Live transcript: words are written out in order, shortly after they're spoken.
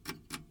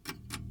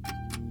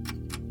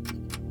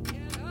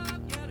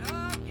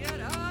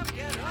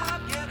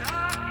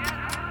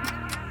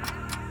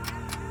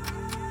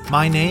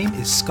My name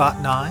is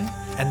Scott Nye,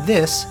 and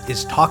this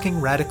is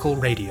Talking Radical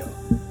Radio.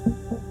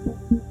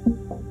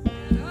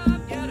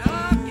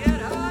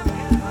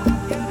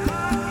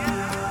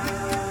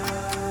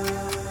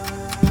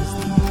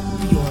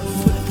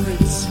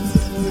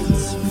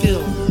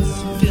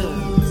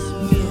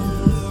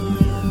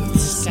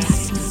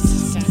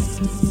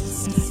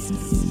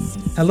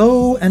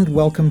 Hello and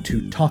welcome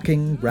to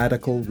Talking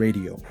Radical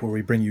Radio, where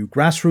we bring you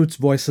grassroots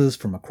voices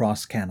from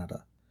across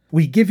Canada.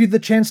 We give you the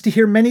chance to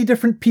hear many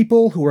different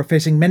people who are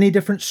facing many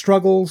different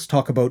struggles,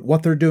 talk about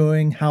what they're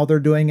doing, how they're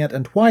doing it,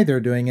 and why they're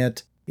doing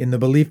it, in the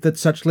belief that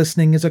such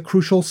listening is a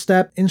crucial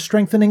step in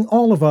strengthening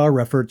all of our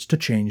efforts to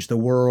change the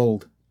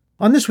world.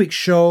 On this week's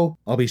show,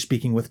 I'll be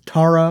speaking with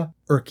Tara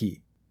Urquhart.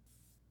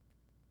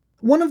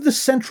 One of the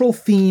central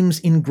themes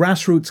in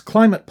grassroots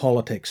climate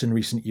politics in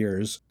recent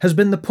years has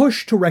been the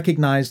push to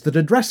recognize that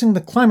addressing the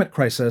climate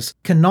crisis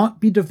cannot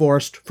be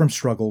divorced from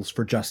struggles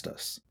for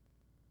justice.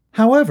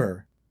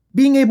 However,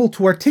 being able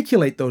to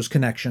articulate those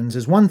connections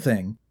is one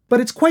thing,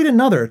 but it's quite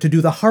another to do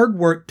the hard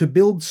work to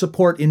build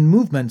support in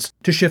movements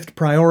to shift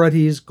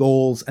priorities,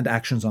 goals, and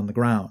actions on the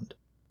ground.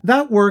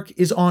 That work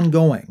is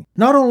ongoing,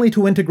 not only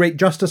to integrate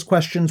justice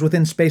questions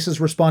within spaces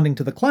responding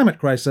to the climate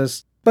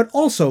crisis, but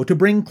also to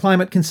bring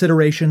climate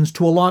considerations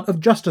to a lot of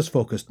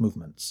justice-focused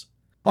movements.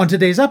 On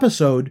today's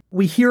episode,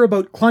 we hear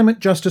about climate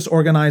justice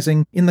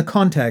organizing in the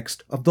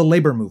context of the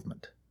labor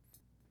movement.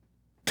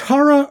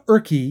 Tara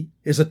Urquhart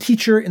is a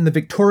teacher in the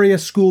Victoria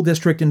School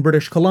District in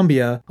British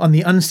Columbia on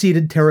the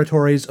unceded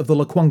territories of the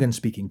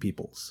Lekwungen-speaking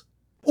peoples.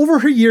 Over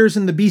her years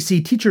in the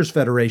BC Teachers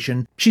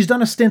Federation, she's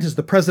done a stint as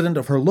the president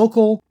of her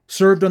local,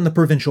 served on the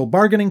provincial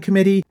bargaining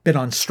committee, been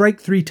on strike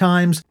 3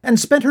 times, and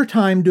spent her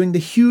time doing the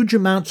huge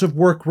amounts of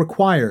work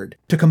required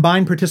to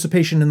combine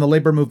participation in the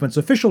labour movement's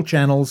official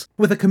channels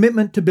with a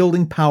commitment to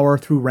building power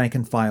through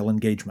rank-and-file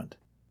engagement.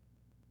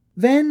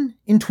 Then,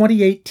 in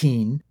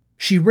 2018,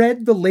 she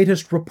read the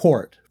latest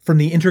report from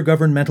the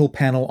Intergovernmental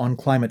Panel on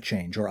Climate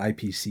Change, or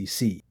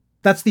IPCC.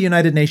 That's the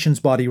United Nations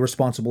body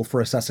responsible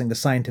for assessing the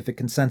scientific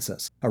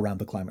consensus around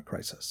the climate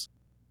crisis.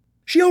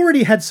 She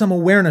already had some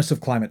awareness of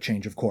climate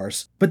change, of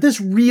course, but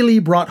this really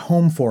brought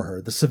home for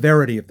her the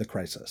severity of the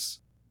crisis.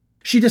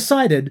 She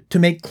decided to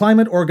make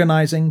climate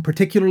organizing,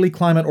 particularly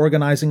climate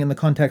organizing in the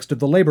context of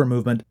the labor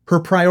movement, her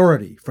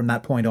priority from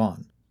that point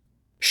on.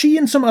 She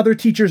and some other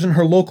teachers in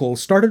her local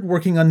started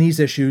working on these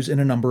issues in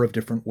a number of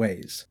different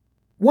ways.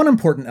 One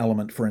important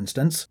element, for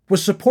instance,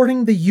 was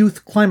supporting the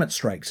youth climate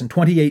strikes in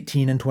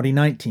 2018 and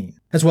 2019,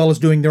 as well as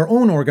doing their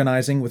own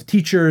organizing with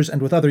teachers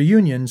and with other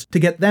unions to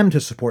get them to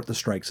support the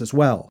strikes as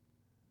well.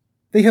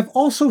 They have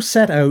also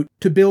set out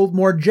to build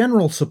more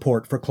general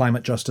support for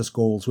climate justice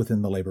goals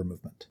within the labor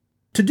movement.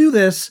 To do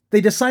this, they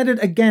decided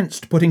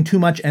against putting too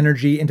much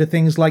energy into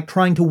things like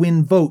trying to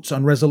win votes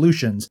on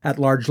resolutions at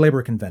large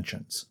labor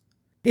conventions.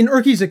 In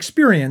Urquhart's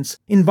experience,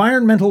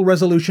 environmental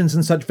resolutions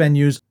in such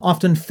venues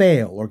often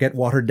fail or get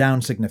watered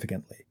down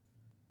significantly.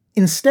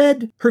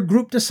 Instead, her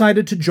group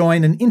decided to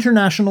join an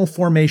international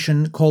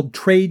formation called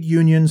Trade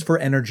Unions for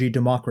Energy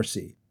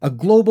Democracy, a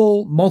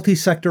global,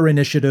 multi-sector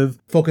initiative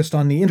focused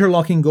on the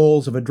interlocking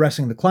goals of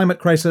addressing the climate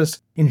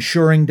crisis,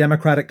 ensuring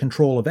democratic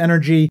control of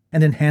energy,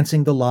 and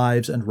enhancing the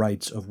lives and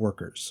rights of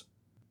workers.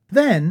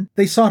 Then,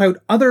 they sought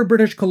out other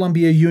British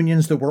Columbia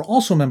unions that were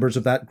also members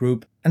of that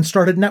group and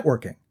started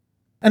networking.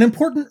 An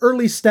important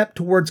early step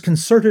towards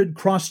concerted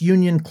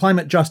cross-union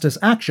climate justice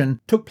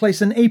action took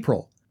place in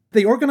April.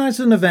 They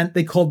organized an event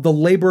they called the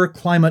Labour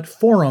Climate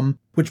Forum,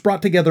 which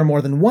brought together more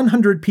than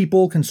 100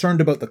 people concerned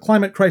about the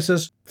climate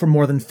crisis from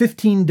more than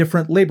 15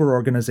 different labour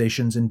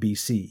organizations in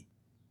BC.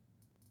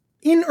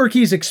 In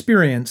Urquhart's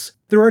experience,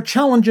 there are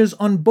challenges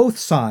on both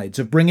sides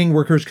of bringing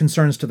workers'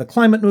 concerns to the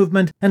climate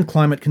movement and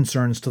climate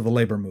concerns to the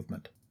labour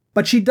movement.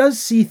 But she does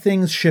see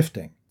things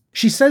shifting.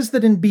 She says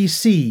that in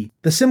BC,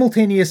 the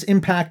simultaneous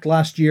impact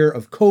last year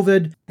of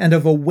COVID and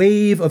of a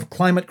wave of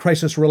climate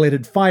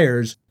crisis-related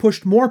fires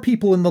pushed more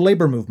people in the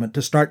labor movement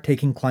to start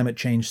taking climate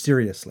change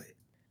seriously.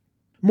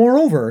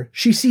 Moreover,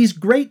 she sees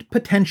great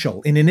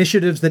potential in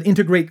initiatives that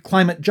integrate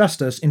climate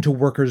justice into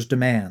workers'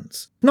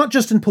 demands, not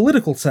just in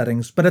political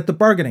settings, but at the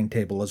bargaining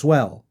table as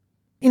well.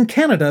 In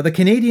Canada, the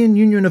Canadian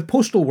Union of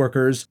Postal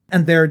Workers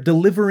and their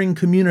Delivering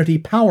Community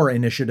Power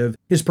initiative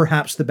is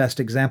perhaps the best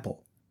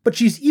example. But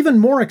she's even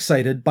more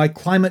excited by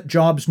Climate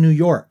Jobs New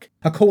York,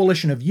 a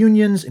coalition of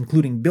unions,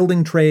 including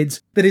building trades,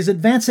 that is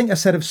advancing a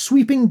set of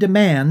sweeping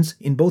demands,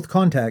 in both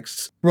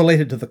contexts,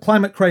 related to the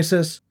climate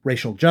crisis,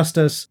 racial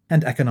justice,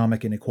 and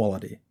economic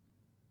inequality.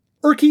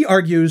 Urquhart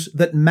argues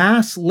that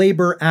mass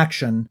labor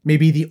action may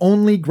be the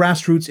only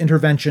grassroots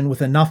intervention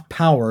with enough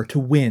power to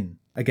win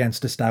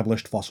against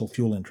established fossil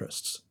fuel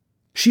interests.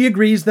 She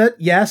agrees that,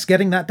 yes,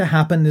 getting that to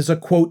happen is a,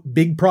 quote,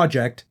 big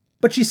project,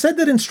 but she said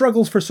that in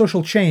struggles for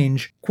social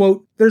change,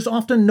 quote, there's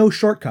often no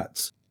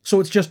shortcuts, so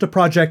it's just a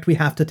project we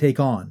have to take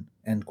on,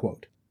 end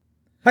quote.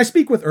 I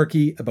speak with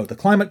Urquhart about the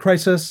climate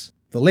crisis,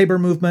 the labor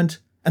movement,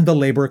 and the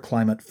Labour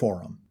Climate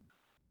Forum.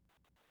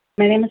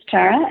 My name is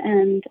Tara,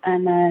 and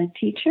I'm a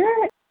teacher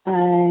I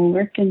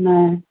work in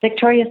the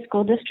Victoria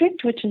School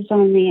District, which is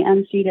on the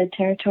unceded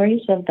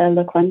territories of the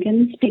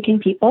Lekwungen-speaking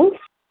peoples.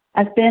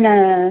 I've been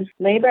a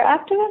labor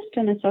activist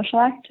and a social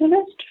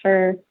activist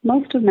for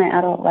most of my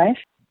adult life.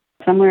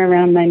 Somewhere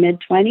around my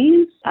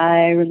mid-20s,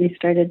 I really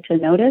started to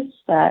notice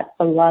that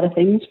a lot of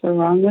things were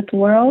wrong with the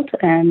world,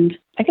 and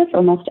I guess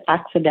almost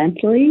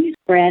accidentally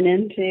ran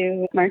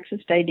into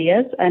Marxist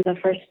ideas. And the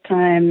first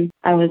time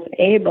I was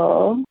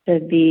able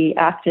to be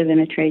active in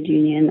a trade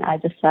union, I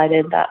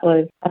decided that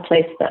was a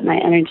place that my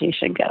energy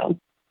should go.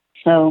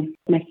 So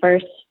my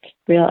first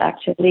real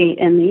activity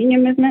in the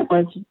union movement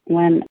was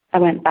when I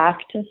went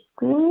back to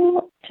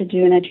school to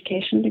do an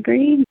education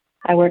degree.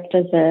 I worked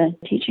as a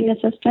teaching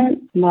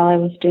assistant while I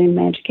was doing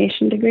my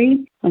education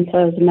degree. And so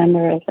I was a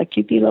member of the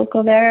CUPE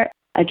local there.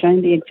 I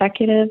joined the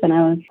executive and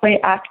I was quite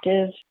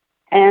active.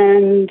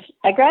 And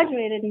I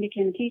graduated and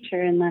became a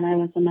teacher, and then I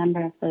was a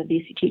member of the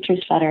BC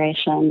Teachers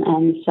Federation.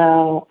 And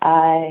so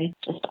I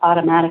just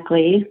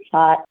automatically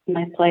thought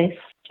my place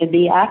to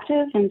be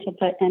active and to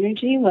put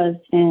energy was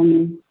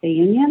in the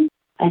union.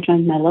 I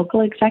joined my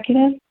local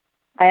executive.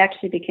 I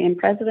actually became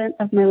president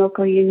of my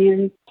local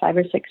union 5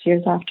 or 6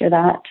 years after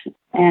that,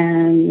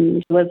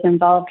 and was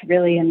involved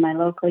really in my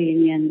local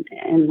union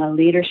in the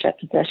leadership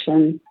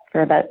position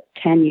for about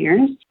 10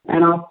 years,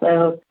 and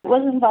also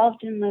was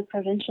involved in the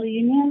provincial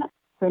union.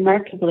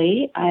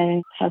 Remarkably,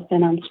 I have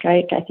been on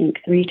strike, I think,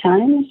 3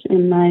 times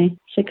in my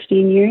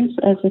 16 years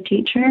as a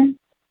teacher.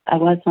 I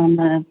was on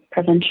the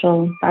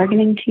provincial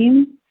bargaining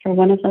team for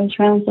one of those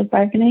rounds of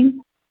bargaining.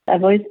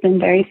 I've always been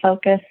very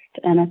focused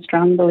and a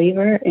strong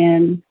believer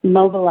in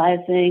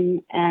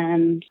mobilizing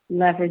and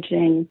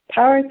leveraging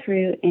power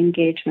through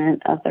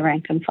engagement of the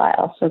rank and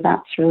file. So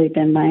that's really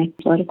been my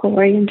political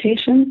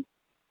orientation.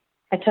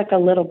 I took a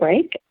little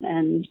break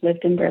and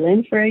lived in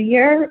Berlin for a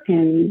year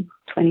in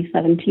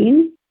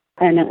 2017.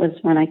 And it was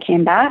when I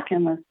came back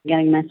and was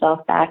getting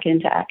myself back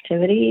into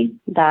activity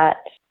that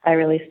I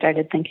really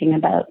started thinking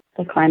about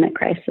the climate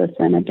crisis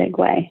in a big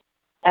way.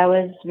 I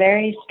was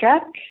very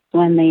struck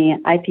when the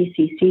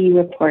IPCC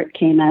report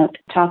came out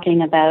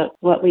talking about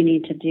what we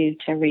need to do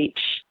to reach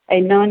a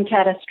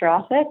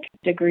non-catastrophic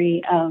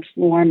degree of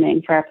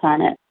warming for our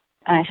planet.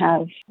 I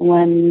have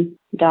one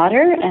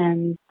daughter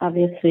and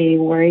obviously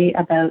worry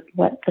about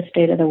what the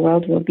state of the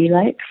world will be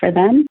like for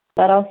them,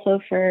 but also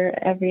for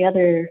every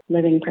other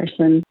living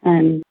person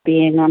and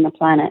being on the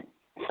planet.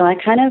 So I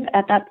kind of,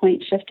 at that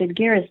point, shifted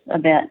gears a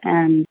bit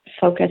and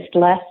focused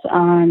less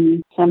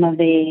on some of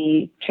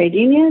the trade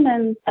union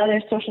and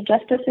other social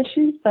justice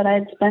issues that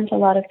I'd spent a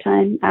lot of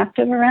time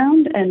active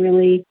around and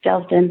really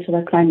delved into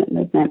the climate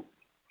movement.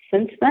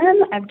 Since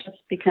then, I've just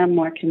become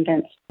more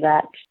convinced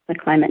that the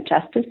climate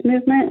justice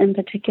movement in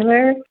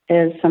particular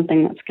is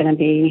something that's going to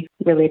be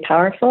really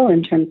powerful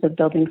in terms of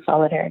building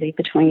solidarity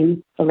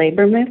between the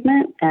labor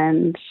movement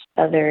and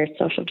other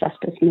social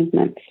justice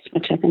movements,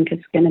 which I think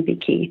is going to be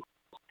key.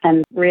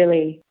 And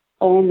really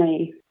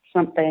only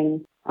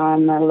something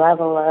on the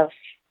level of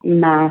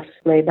mass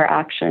labor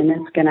action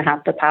is going to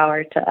have the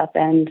power to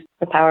upend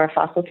the power of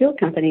fossil fuel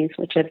companies,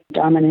 which have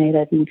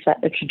dominated and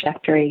set the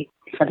trajectory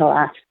for the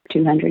last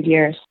 200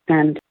 years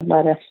and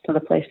led us to the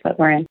place that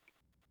we're in.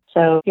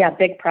 So, yeah,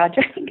 big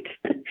project.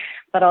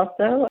 But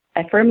also,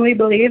 I firmly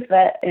believe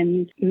that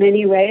in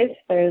many ways,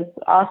 there's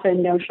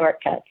often no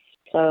shortcuts.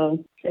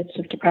 So it's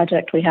just a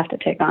project we have to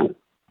take on.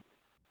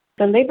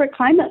 The Labour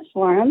Climate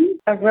Forum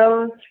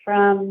arose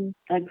from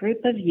a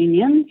group of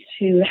unions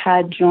who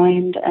had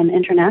joined an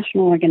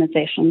international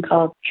organization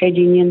called Trade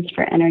Unions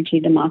for Energy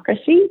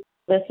Democracy.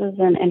 This is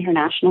an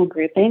international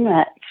grouping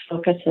that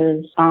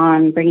focuses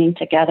on bringing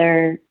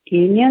together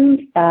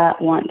unions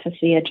that want to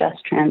see a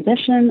just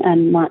transition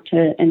and want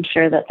to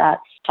ensure that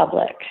that's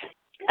public.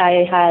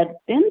 I had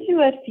been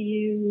to a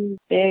few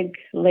big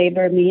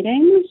labor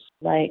meetings,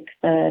 like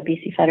the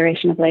BC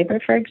Federation of Labor,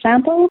 for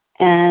example,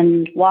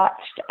 and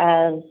watched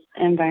as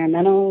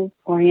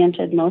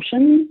environmental-oriented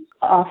motions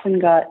often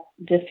got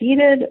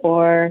defeated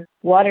or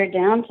watered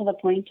down to the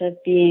point of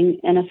being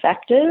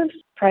ineffective,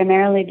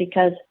 primarily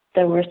because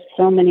there were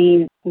so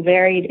many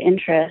varied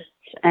interests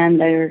and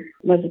there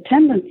was a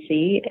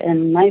tendency,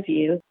 in my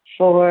view,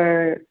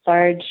 for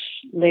large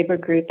labor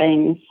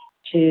groupings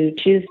to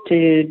choose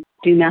to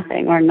do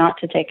nothing or not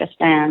to take a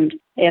stand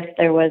if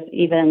there was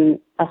even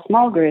a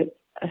small group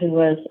who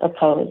was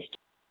opposed.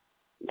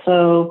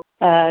 So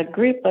a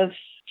group of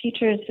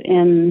teachers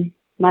in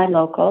my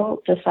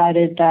local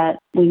decided that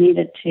we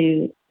needed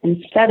to,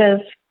 instead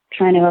of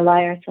trying to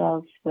ally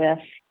ourselves with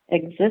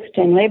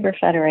existing labor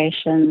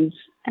federations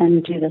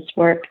and do this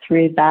work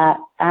through that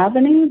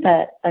avenue,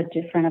 that a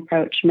different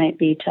approach might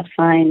be to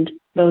find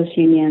those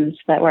unions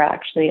that were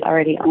actually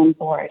already on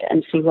board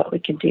and see what we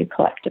could do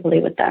collectively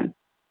with them.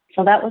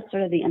 So that was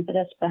sort of the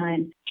impetus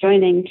behind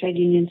joining Trade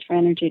Unions for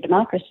Energy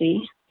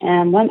Democracy.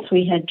 And once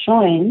we had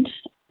joined,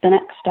 the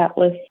next step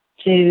was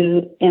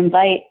to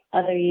invite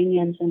other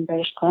unions in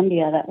British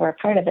Columbia that were a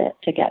part of it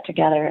to get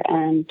together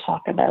and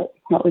talk about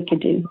what we could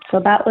do. So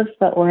that was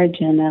the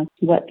origin of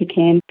what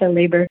became the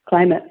Labour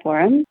Climate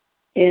Forum.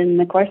 in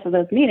the course of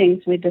those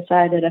meetings, we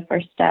decided a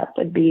first step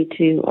would be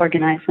to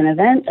organize an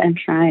event and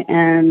try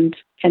and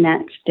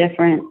connect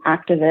different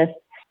activists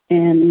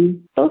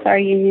in both our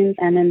unions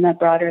and in the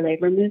broader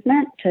labor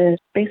movement to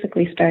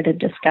basically start a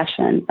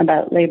discussion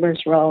about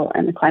labor's role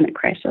in the climate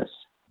crisis.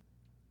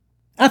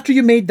 After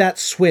you made that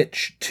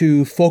switch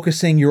to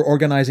focusing your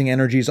organizing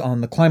energies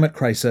on the climate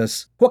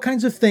crisis, what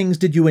kinds of things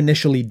did you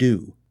initially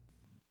do?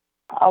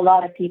 A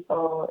lot of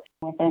people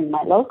within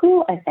my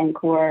local, I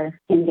think, were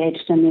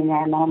engaged in the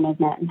environmental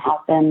movement and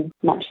have been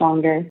much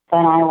longer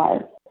than I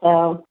was.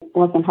 So it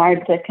wasn't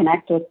hard to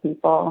connect with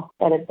people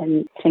that had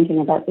been thinking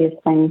about these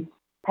things.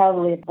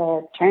 Probably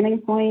the turning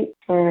point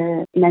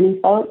for many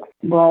folks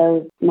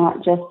was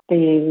not just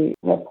the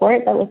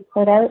report that was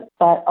put out,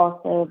 but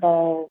also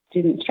the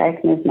student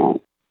strike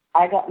movement.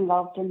 I got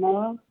involved in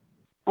those.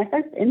 My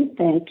first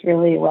instinct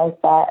really was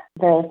that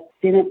the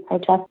student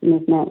protest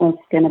movement was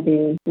going to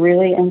be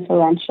really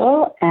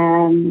influential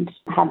and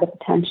had the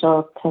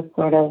potential to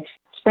sort of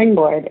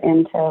springboard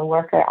into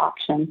worker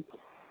action.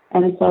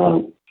 And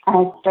so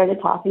I started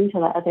talking to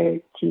the other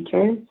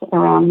teachers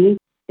around me.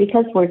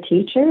 Because we're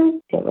teachers,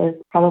 it was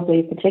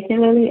probably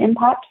particularly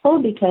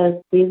impactful because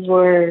these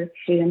were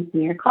students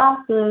in your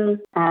classes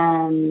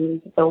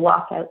and the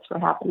walkouts were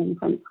happening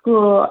from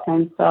school.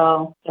 And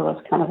so there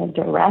was kind of a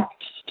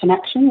direct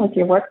connection with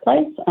your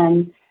workplace,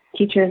 and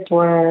teachers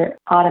were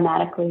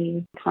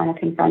automatically kind of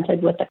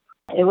confronted with it.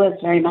 It was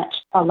very much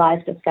a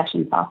live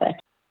discussion topic.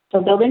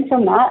 So building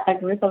from that, a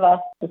group of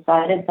us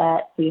decided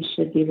that we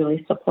should be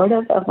really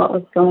supportive of what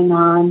was going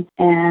on,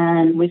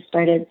 and we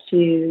started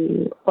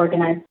to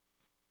organize.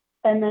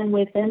 And then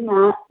within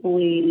that,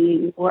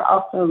 we were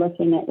also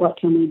looking at what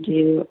can we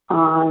do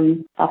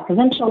on a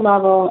provincial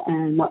level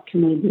and what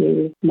can we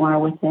do more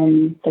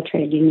within the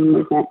trade union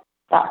movement.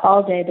 That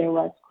fall day, there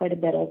was quite a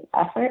bit of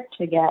effort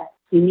to get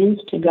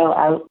unions to go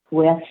out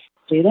with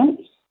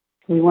students.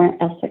 We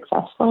weren't as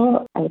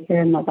successful out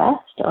here in the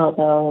West,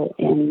 although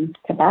in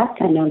Quebec,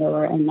 I know there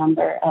were a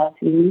number of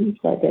unions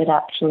that did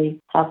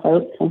actually have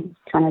votes and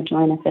kind of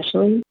join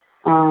officially.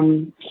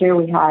 Here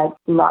we had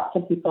lots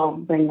of people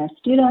bring their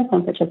students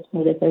and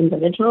participate as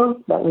individuals,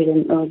 but we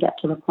didn't really get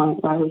to the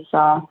point where we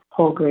saw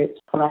whole groups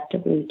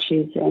collectively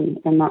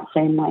choosing in that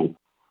same way.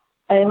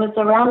 It was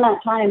around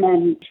that time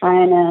and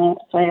trying to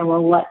say,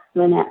 well, what's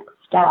the next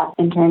step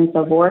in terms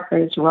of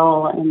workers'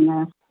 role in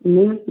the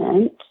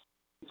movement?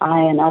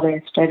 I and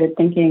others started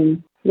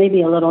thinking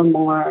maybe a little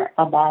more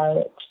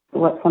about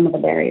what some of the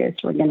barriers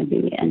were going to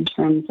be in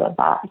terms of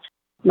that.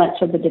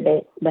 Much of the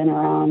debate's been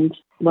around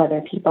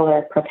whether people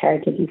are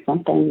prepared to do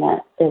something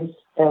that is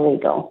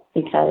illegal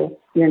because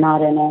you're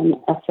not in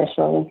an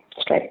official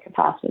strike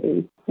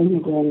capacity when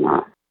you're doing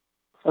that.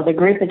 So the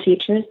group of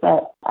teachers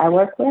that I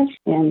work with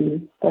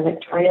in the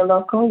Victoria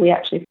local, we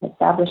actually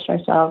established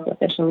ourselves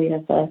officially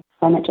as a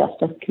Climate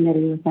Justice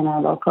Committee within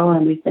our local,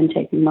 and we've been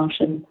taking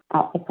motion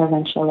at the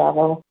provincial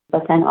level,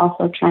 but then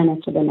also trying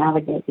to sort of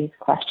navigate these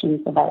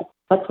questions about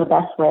what's the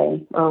best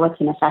way or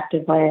what's an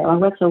effective way or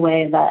what's a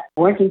way that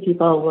working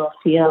people will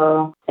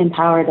feel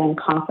empowered and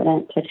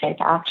confident to take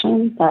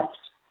action that's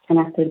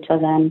connected to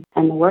them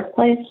and the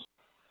workplace.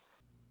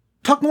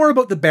 Talk more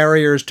about the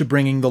barriers to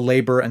bringing the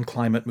labor and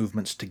climate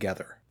movements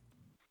together.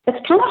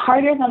 It's kind of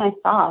harder than I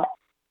thought.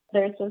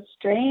 There's a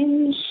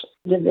strange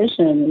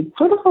division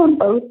sort of on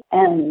both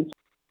ends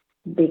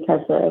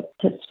because of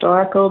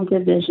historical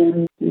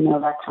division,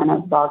 that kind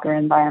of vulgar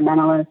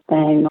environmentalist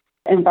thing.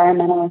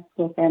 Environmentalists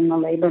within the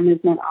labor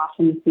movement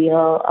often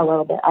feel a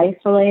little bit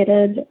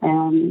isolated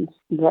and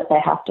that they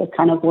have to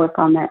kind of work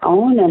on their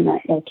own and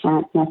that they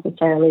can't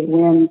necessarily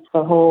win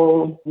the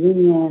whole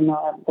union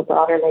or the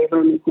broader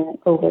labor movement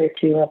over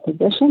to a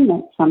position.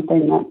 That's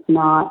something that's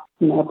not,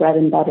 a bread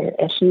and butter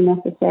issue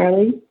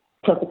necessarily.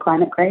 So the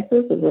climate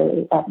crisis is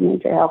a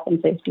major health and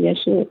safety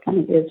issue. It kind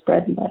of is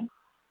bread and butter.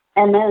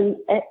 And then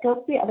it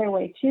goes the other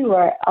way, too,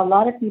 where a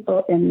lot of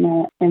people in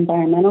the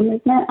environmental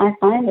movement, I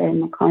find, or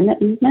in the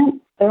climate movement,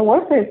 they're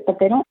workers, but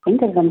they don't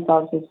think of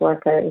themselves as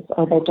workers,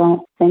 or they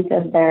don't think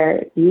of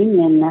their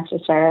union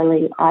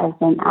necessarily as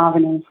an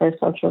avenue for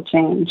social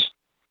change.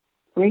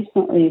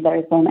 Recently,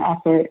 there's an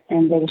effort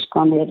in British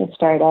Columbia to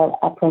start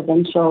a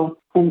provincial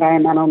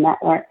environmental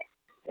network.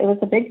 It was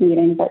a big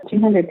meeting, but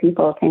 200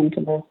 people came to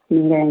this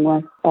meeting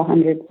with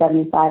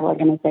 175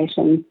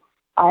 organizations.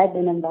 I had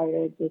been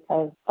invited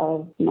because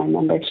of my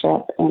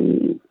membership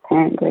in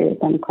Parent Group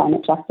and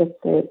Climate Justice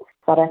Group,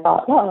 but I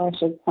thought, I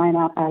should sign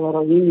up our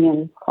little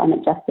union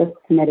Climate Justice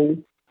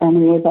Committee,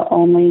 and we were the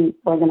only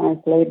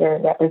organized labor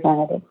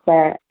representatives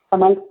there.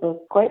 Amongst this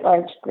quite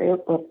large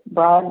group with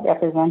broad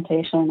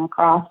representation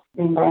across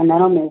the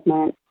environmental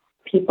movement,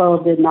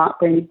 people did not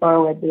bring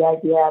forward the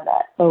idea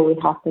that, we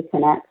have to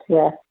connect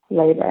with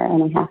labor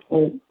and we have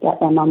to get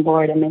them on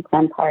board and make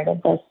them part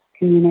of this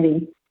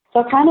community.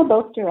 So kind of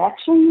both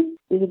directions.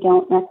 We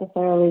don't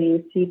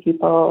necessarily see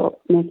people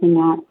making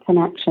that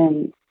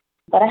connection.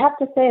 But I have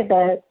to say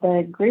that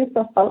the group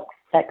of folks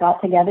that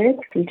got together,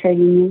 Free Trade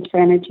Unions for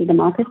Energy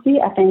Democracy.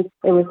 I think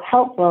it was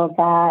helpful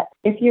that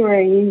if you were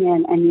a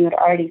union and you had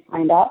already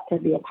signed up to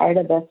be a part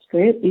of this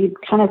group, you'd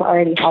kind of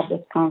already had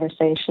this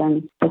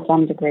conversation to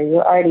some degree.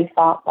 You already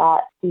felt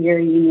that your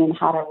union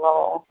had a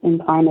role in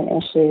climate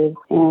issues,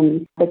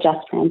 in the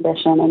just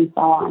transition, and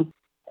so on.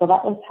 So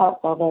that was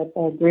helpful.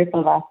 The group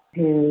of us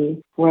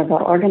who were the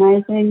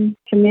organizing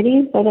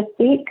committee, so to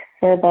speak,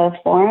 for the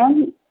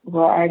forum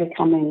were already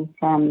coming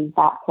from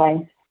that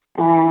place.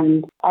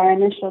 And our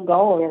initial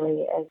goal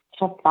really is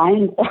to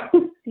find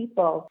those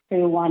people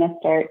who want to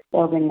start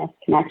building this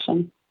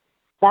connection.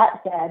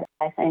 That said,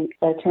 I think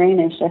the terrain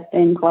is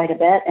shifting quite a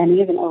bit, and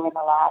even over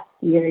the last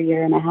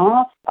year and a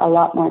half, a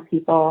lot more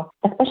people,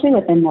 especially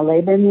within the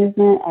labor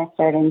movement, are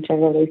starting to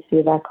really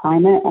see the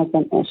climate as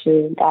an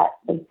issue that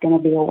is going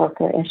to be a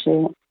worker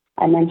issue.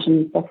 I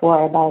mentioned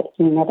before about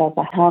seeing it as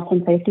a health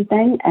and safety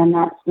thing, and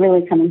that's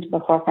really coming to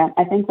the forefront.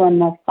 I think when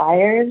the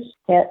fires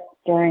hit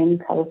during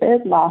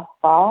COVID last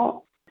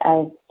fall,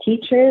 as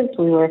teachers,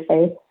 we were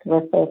faced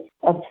with this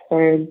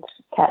absurd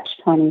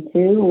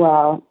catch-22.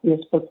 Well, you're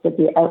supposed to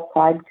be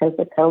outside because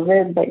of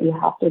COVID, but you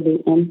have to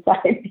be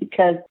inside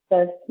because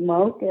the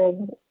smoke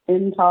is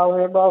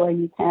intolerable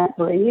and you can't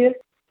breathe.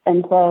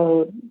 And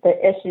so the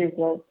issues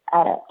of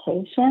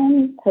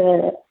adaptation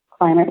to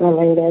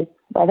climate-related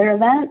weather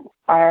events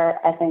are,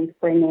 I think,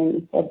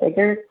 bringing the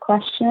bigger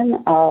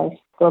question of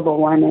global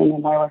warming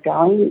and where we're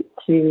going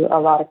to a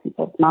lot of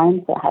people's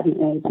minds that hadn't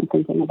really been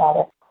thinking about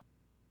it.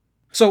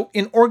 So,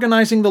 in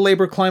organizing the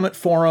Labor Climate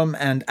Forum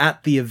and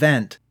at the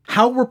event,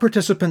 how were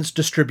participants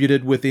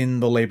distributed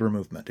within the labor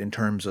movement in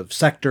terms of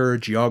sector,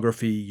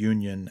 geography,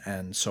 union,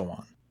 and so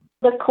on?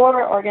 The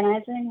core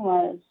organizing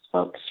was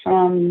folks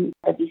from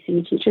the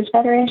BC Teachers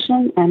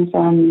Federation and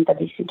from the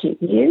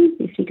BCGEU,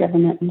 BC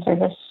Government and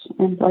Service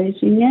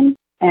Employees Union,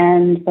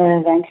 and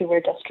the Vancouver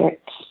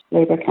District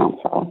Labor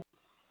Council.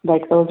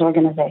 Like, those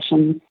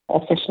organizations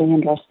officially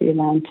endorsed the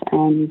event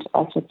and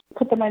also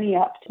put the money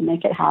up to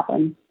make it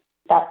happen.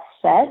 That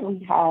said,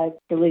 we had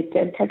really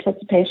good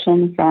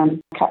participation from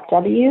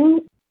CUPW.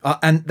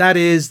 And that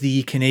is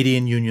the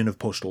Canadian Union of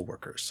Postal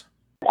Workers.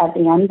 At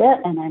the end bit,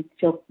 and I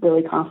feel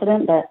really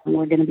confident that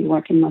we're going to be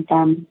working with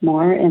them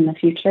more in the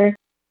future.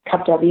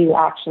 CUPW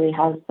actually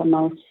has the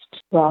most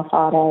well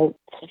thought out,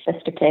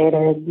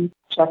 sophisticated,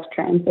 just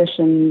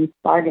transition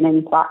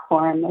bargaining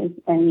platform of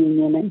any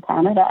union in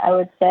Canada, I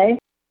would say.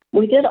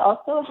 We did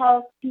also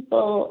have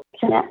people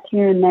connect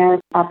here and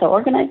there at the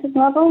organizing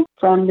level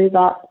from Move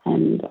Up,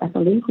 and I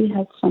believe we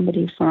had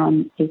somebody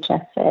from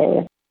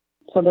HSA.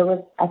 So there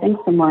was, I think,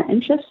 some more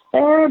interest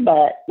there,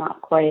 but not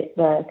quite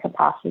the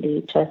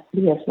capacity to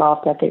be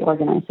involved at the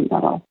organizing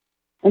level.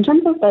 In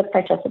terms of the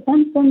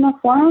participants in the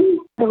forum,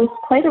 there was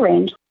quite a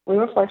range. We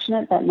were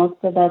fortunate that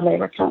most of the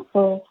Labour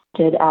Council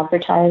did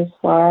advertise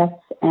for us,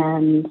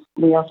 and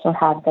we also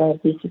had the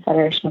BC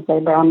Federation of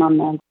Labour. I'm on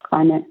the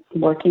climate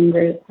working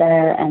group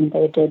there, and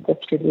they did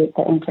distribute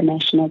the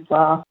information as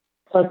well.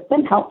 So it's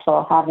been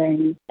helpful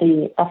having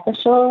the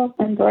official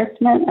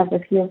endorsement of a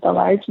few of the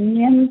large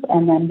unions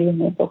and then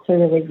being able to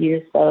really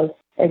use those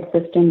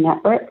existing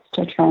networks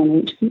to try and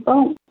reach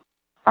people.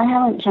 I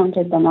haven't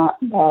counted them up,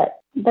 but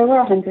there were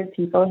 100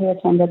 people who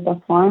attended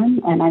the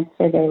forum, and I'd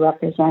say they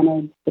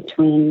represented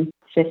between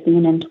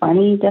 15 and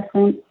 20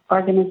 different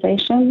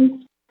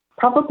organizations,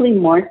 probably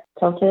more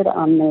tilted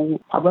on the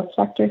public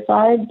sector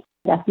side,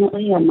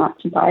 definitely, and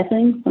not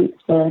surprising since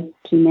the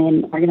two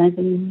main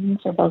organizing unions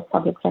are both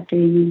public sector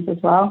unions as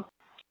well.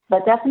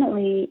 But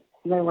definitely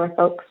there were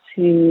folks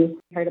who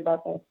heard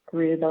about this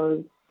through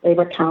those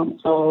Labour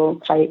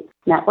Council type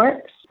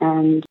networks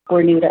and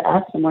were new to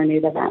us and we're new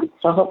to them.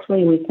 So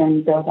hopefully we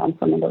can build on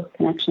some of those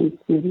connections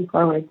moving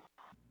forward.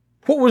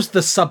 What was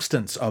the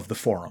substance of the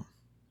forum?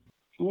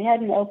 We had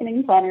an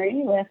opening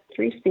plenary with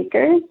 3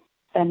 speakers,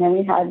 and then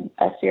we had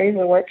a series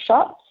of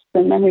workshops,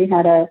 and then we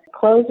had a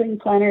closing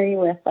plenary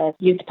with a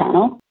youth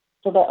panel.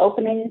 So the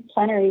opening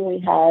plenary, we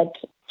had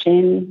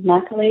Jane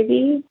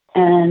McAlevey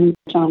and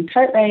John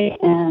Cartwright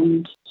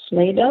and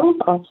Slado,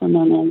 also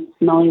known as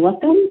Molly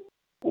Wickham.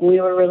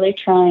 We were really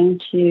trying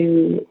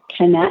to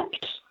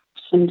connect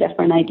some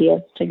different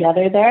ideas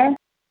together there.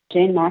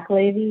 Jane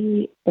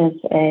McAlevey is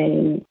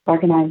an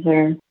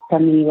organizer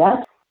from the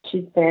U.S.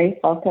 She's very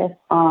focused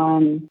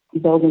on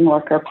building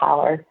worker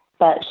power,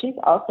 but she's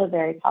also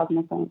very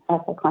cognizant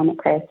of the climate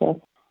crisis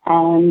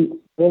and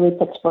really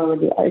puts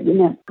forward the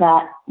argument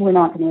that we're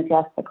not going to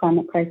address the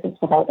climate crisis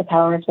without the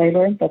power of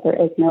labor, that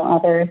there is no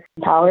other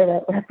power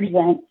that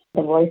represents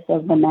the voice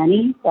of the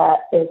many that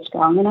is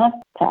strong enough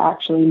to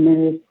actually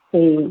move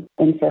the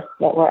interests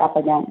that we're up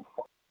against.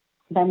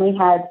 Then we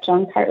had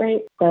John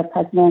Cartwright, the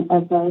president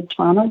of the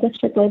Toronto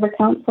District Labour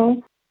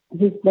Council,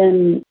 who's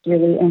been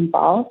really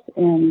involved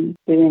in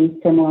doing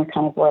similar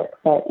kind of work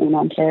but in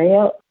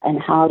Ontario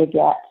and how to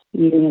get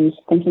unions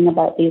thinking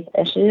about these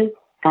issues,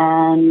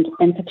 and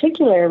in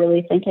particular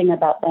really thinking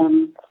about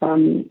them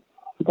from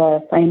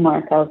the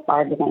framework of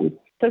bargaining.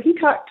 So he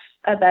talked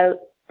about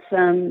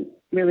some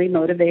really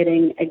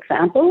motivating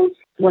examples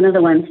One of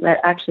the ones that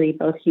actually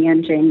both he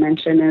and Jane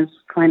mention is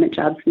Climate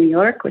Jobs New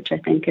York, which I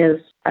think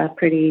is a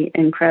pretty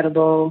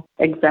incredible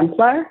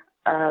exemplar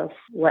of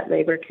what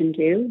labor can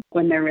do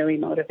when they're really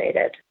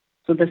motivated.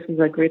 So this is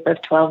a group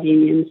of 12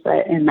 unions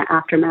that in the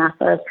aftermath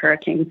of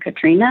Hurricane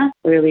Katrina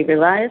really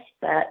realized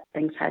that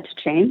things had to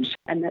change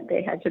and that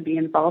they had to be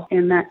involved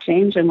in that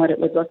change and what it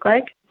would look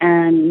like,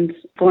 and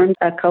formed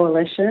a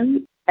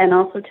coalition and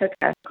also took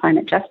a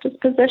climate justice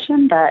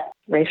position that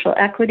racial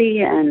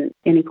equity and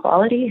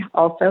inequality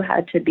also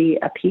had to be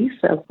a piece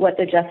of what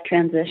the just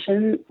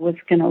transition was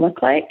going to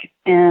look like.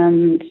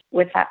 And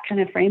with that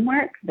kind of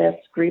framework, this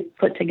group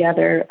put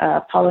together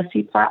a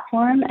policy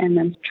platform and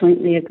then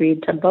jointly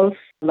agreed to both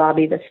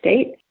lobby the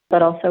state,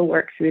 but also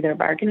work through their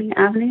bargaining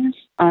avenues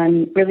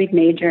on really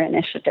major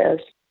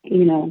initiatives,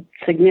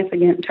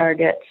 significant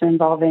targets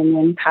involving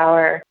wind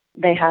power.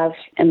 They have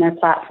in their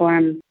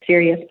platform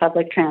serious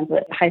public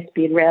transit,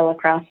 high-speed rail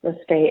across the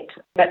state,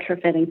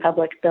 retrofitting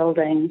public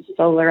buildings,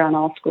 solar on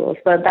all schools.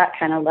 So that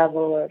kind of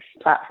level of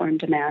platform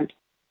demand.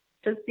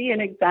 To see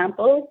an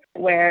example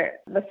where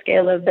the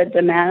scale of the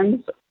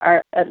demands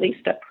are at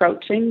least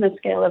approaching the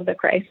scale of the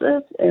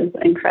crisis is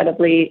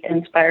incredibly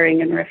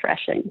inspiring and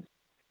refreshing.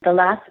 The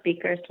last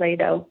speaker,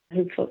 Slado,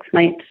 who folks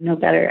might know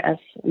better as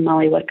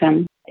Molly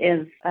Wickham,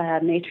 is a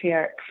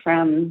matriarch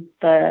from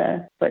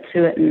the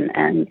Wet'suwet'en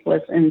and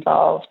was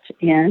involved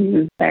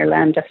in their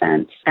land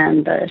defense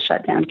and the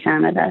shutdown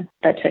Canada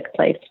that took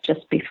place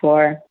just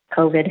before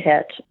COVID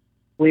hit.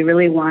 We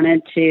really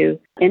wanted to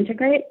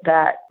integrate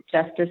that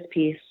justice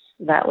piece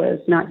that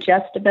was not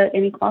just about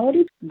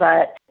inequality,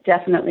 but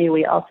definitely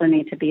we also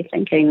need to be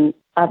thinking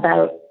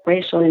about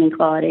racial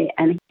inequality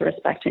and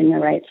respecting the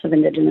rights of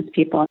Indigenous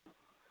people.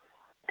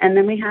 And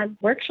then we had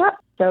workshops.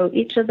 So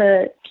each of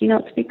the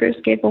keynote speakers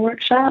gave a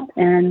workshop,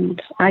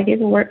 and I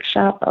gave a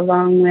workshop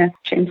along with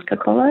James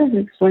Kakola,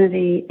 who's one of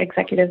the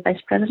executive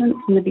vice presidents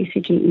in the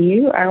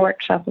BCGEU. Our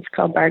workshop was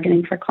called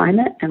Bargaining for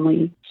Climate, and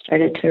we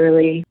started to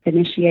really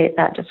initiate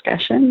that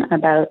discussion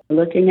about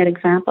looking at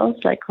examples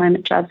like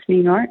Climate Jobs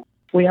New York.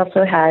 We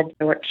also had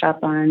a workshop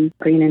on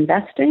green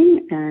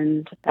investing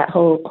and that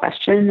whole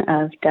question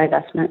of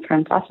divestment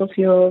from fossil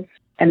fuels.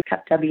 And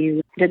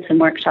CUPW did some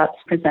workshops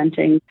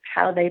presenting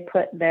how they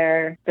put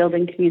their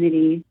building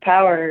community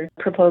power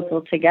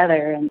proposal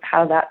together and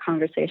how that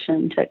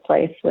conversation took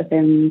place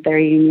within their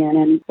union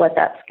and what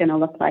that's going to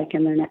look like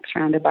in their next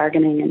round of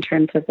bargaining in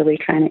terms of really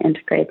trying to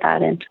integrate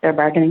that into their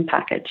bargaining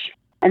package.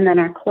 And then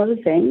our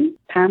closing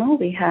panel,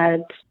 we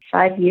had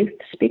 5 youth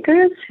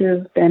speakers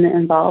who've been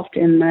involved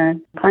in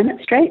the climate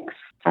strikes,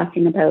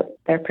 talking about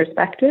their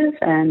perspective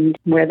and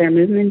where their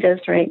movement is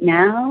right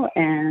now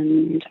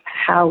and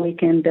how we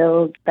can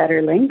build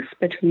better links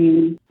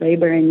between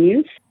labor and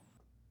youth.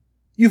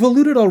 You've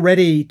alluded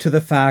already to the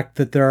fact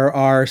that there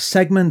are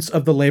segments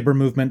of the labor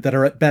movement that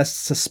are at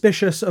best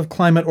suspicious of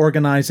climate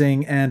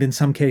organizing and in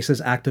some cases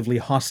actively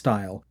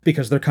hostile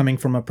because they're coming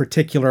from a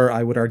particular,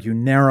 I would argue,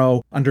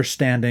 narrow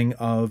understanding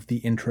of the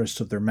interests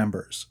of their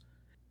members.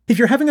 If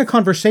you're having a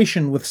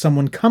conversation with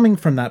someone coming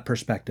from that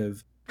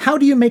perspective, how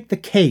do you make the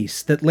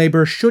case that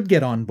labor should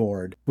get on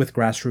board with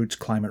grassroots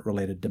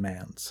climate-related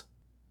demands?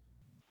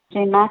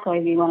 Jane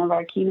McAlevey, one of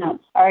our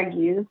keynotes,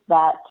 argues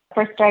that,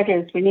 for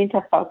starters, we need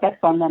to focus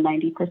on the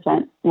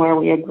 90% where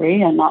we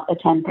agree and not the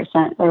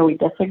 10% where we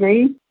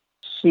disagree.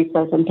 She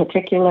says, in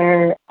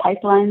particular,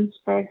 pipelines,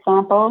 for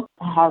example,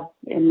 have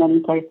in many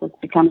places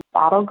become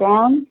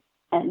battlegrounds.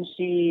 And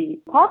she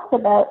talks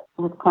about,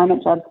 with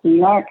Climate Jobs New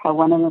York, how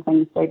one of the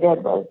things they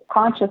did was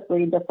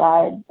consciously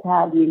decide to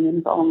have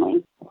unions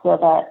only so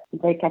that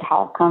they could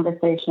have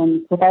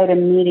conversations without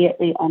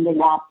immediately ending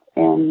up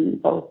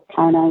in those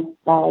kind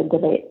of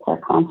debates or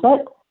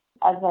conflicts.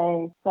 As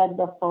I said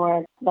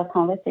before, the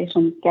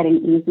conversation's getting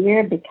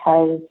easier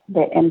because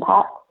the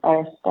impacts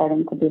are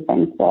starting to be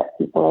things that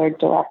people are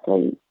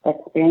directly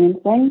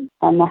experiencing.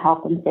 And the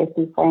health and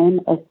safety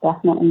frame is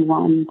definitely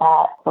one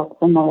that folks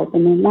in the labor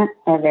movement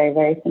are very,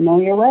 very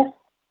familiar with.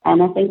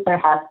 And I think there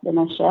has been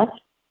a shift.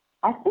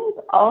 I think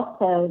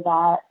also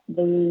that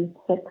the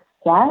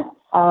success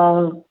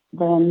of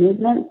the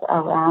movements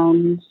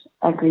around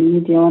a Green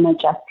New Deal and a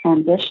just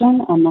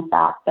transition and the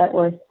fact that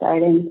we're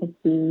starting to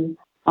see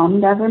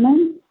some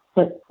governments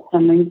put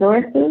some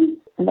resources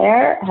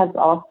there has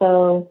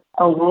also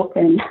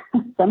awoken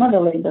some of the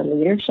labor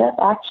leadership,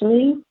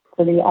 actually,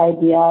 to the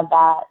idea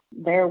that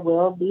there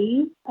will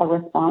be a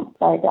response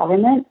by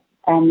government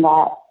and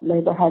that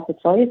labor has a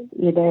choice.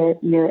 Either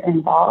you're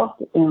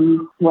involved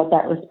in what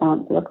that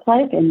response looks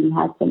like and you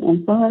have some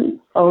influence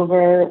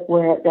over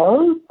where it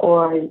goes,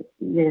 or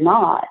you're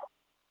not.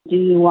 Do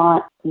you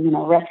want,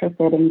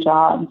 retrofitting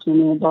jobs,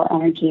 renewable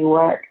energy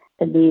work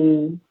to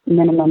be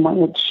minimum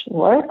wage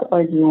work,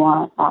 or do you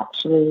want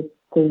actually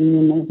the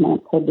union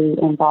movement to be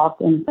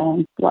involved in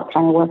saying what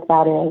kind of work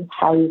that is,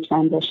 how you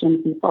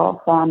transition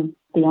people from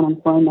the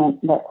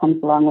unemployment that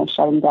comes along with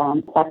shutting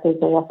down sectors of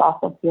the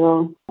fossil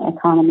fuel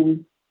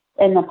economy?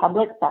 In the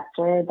public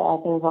sector, there's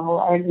a whole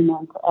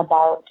argument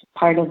about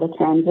part of the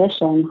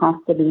transition has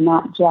to be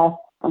not just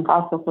from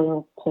fossil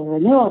fuels to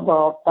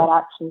renewable, but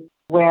actually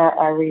where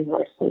our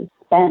resources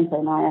spent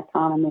in our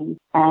economy,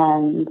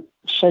 and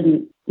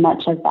shouldn't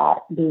much of that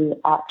be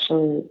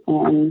actually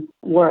in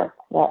work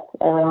that's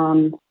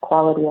around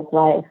quality of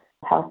life,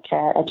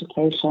 healthcare,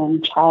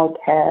 education,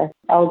 childcare,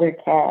 elder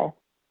care.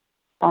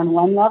 On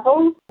one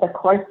level, the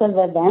course of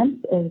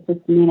events is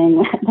just meaning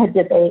that the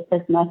debate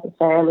is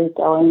necessarily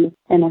going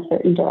in a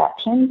certain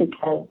direction,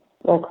 because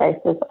the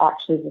crisis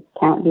actually just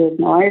can't be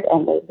ignored,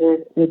 and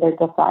it either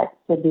decides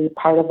to be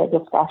part of a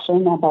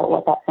discussion about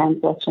what that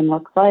transition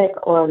looks like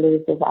or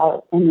loses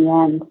out in the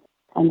end.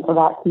 And so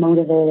that's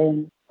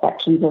motivating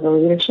sections of the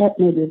leadership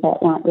maybe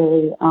that weren't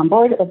really on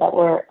board, or that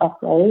were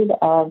afraid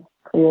of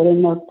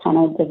creating those kind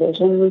of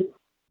divisions.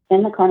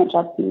 In the climate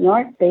jobs in New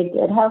York, they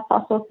did have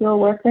fossil fuel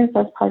workers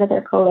as part of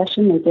their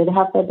coalition. They did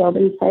have their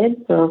building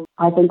sites. So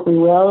I think we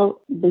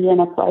will be in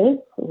a place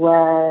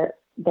where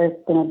there's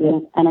going to be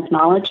an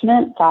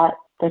acknowledgement that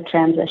the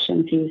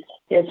transition piece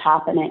is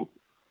happening.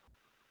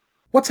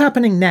 What's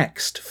happening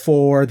next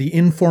for the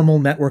informal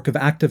network of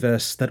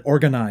activists that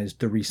organized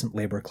the recent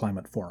Labour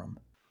Climate Forum?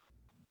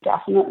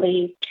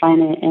 Definitely trying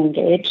to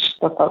engage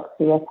the folks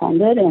who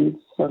attended and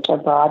so to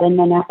broaden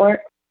the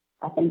network.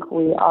 I think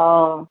we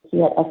all see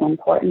it as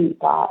important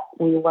that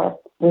we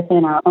work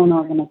within our own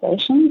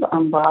organizations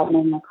on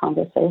broadening the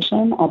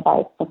conversation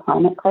about the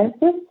climate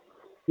crisis.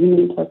 You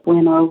need to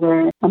win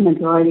over a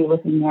majority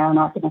within your own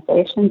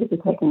organization to be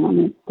taking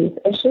on these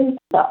issues,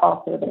 but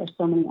also there's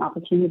so many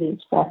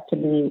opportunities for us to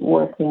be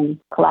working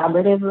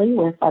collaboratively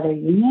with other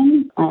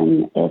unions.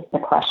 And it's the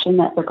question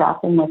that we're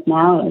grappling with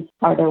now is,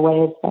 are there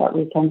ways that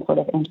we can sort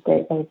of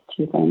integrate those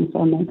two things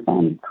or make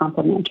them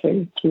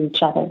complementary to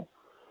each other?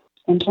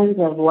 In terms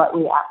of what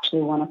we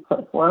actually want to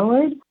put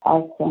forward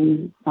as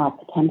some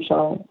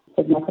potential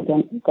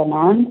significant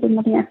demands in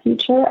the near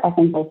future, I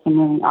think there's some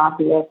really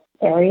obvious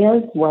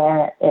areas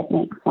where it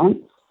makes sense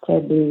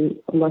to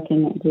be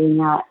looking at doing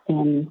that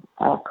in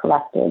a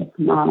collective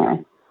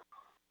manner.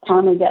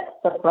 Can we get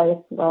to the place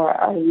where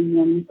our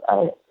unions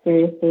are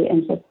seriously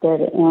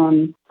interested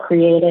in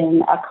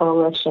creating a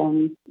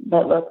coalition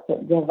that looks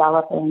at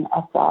developing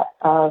a set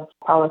of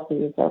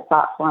policies or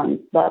platforms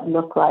that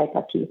look like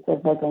a piece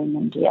of the Green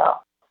New Deal?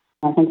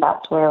 I think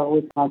that's where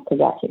we'd like to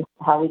get to.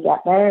 How we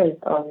get there is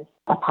always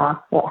a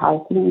path that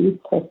has many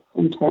twists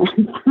and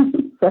turns.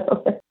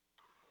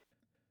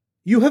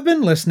 You have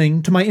been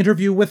listening to my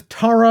interview with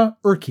Tara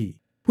Urquhart.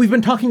 We've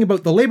been talking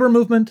about the labour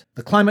movement,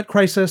 the climate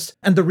crisis,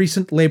 and the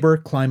recent Labour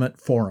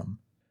Climate Forum.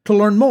 To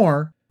learn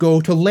more,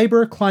 go to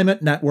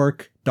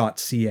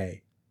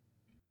labourclimatenetwork.ca.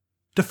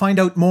 To find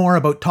out more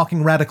about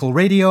Talking Radical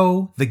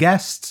Radio, the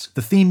guests,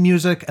 the theme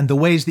music, and the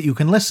ways that you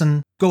can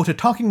listen, go to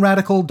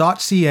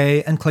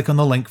talkingradical.ca and click on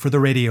the link for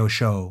the radio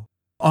show.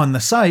 On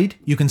the site,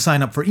 you can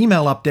sign up for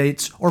email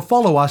updates or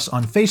follow us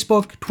on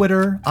Facebook,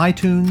 Twitter,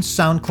 iTunes,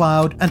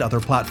 SoundCloud, and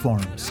other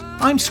platforms.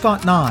 I'm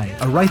Scott Nye,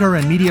 a writer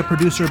and media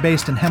producer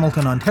based in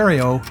Hamilton,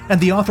 Ontario, and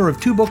the author of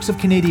 2 books of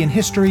Canadian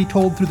history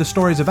told through the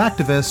stories of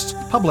activists,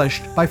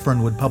 published by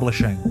Fernwood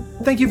Publishing.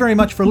 Thank you very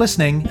much for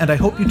listening, and I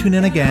hope you tune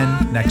in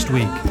again next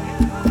week.